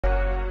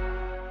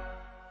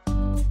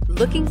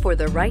Looking for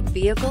the right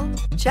vehicle?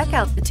 Check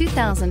out the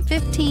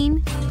 2015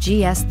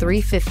 GS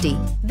 350.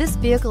 This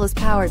vehicle is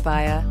powered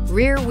by a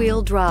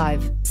rear-wheel drive,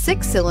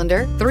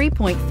 6-cylinder,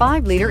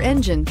 3.5-liter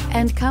engine,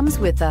 and comes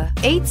with a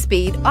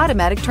 8-speed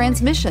automatic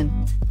transmission.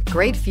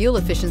 Great fuel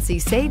efficiency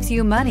saves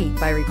you money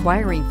by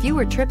requiring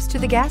fewer trips to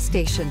the gas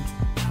station.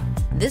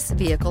 This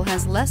vehicle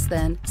has less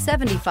than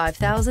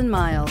 75,000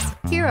 miles.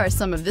 Here are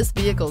some of this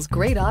vehicle's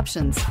great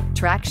options: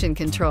 traction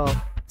control,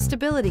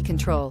 stability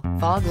control,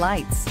 fog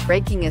lights,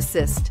 braking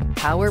assist,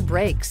 power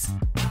brakes.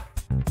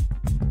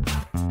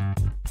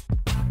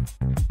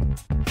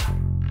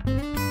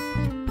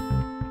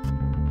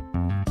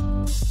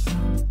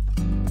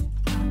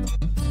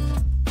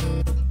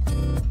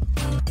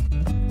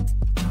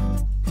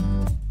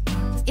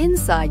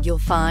 Inside you'll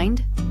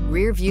find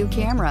rear view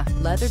camera,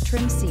 leather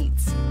trim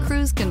seats,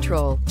 cruise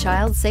control,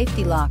 child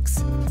safety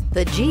locks.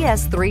 The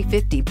GS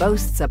 350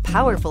 boasts a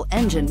powerful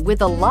engine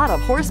with a lot of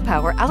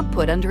horsepower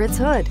output under its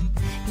hood.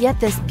 Yet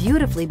this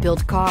beautifully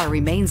built car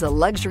remains a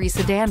luxury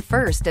sedan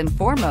first and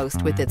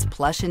foremost with its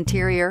plush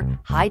interior,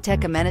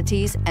 high-tech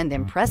amenities, and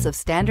impressive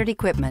standard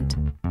equipment.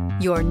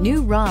 Your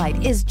new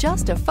ride is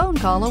just a phone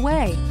call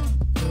away.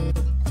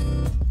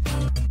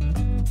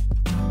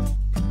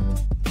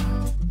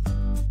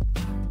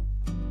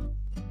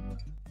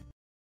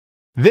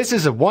 This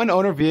is a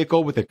one-owner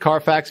vehicle with a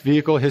Carfax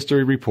Vehicle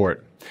History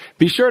Report.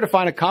 Be sure to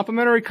find a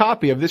complimentary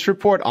copy of this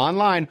report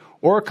online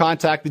or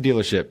contact the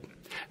dealership.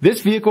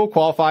 This vehicle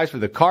qualifies for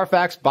the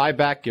Carfax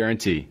Buyback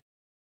Guarantee.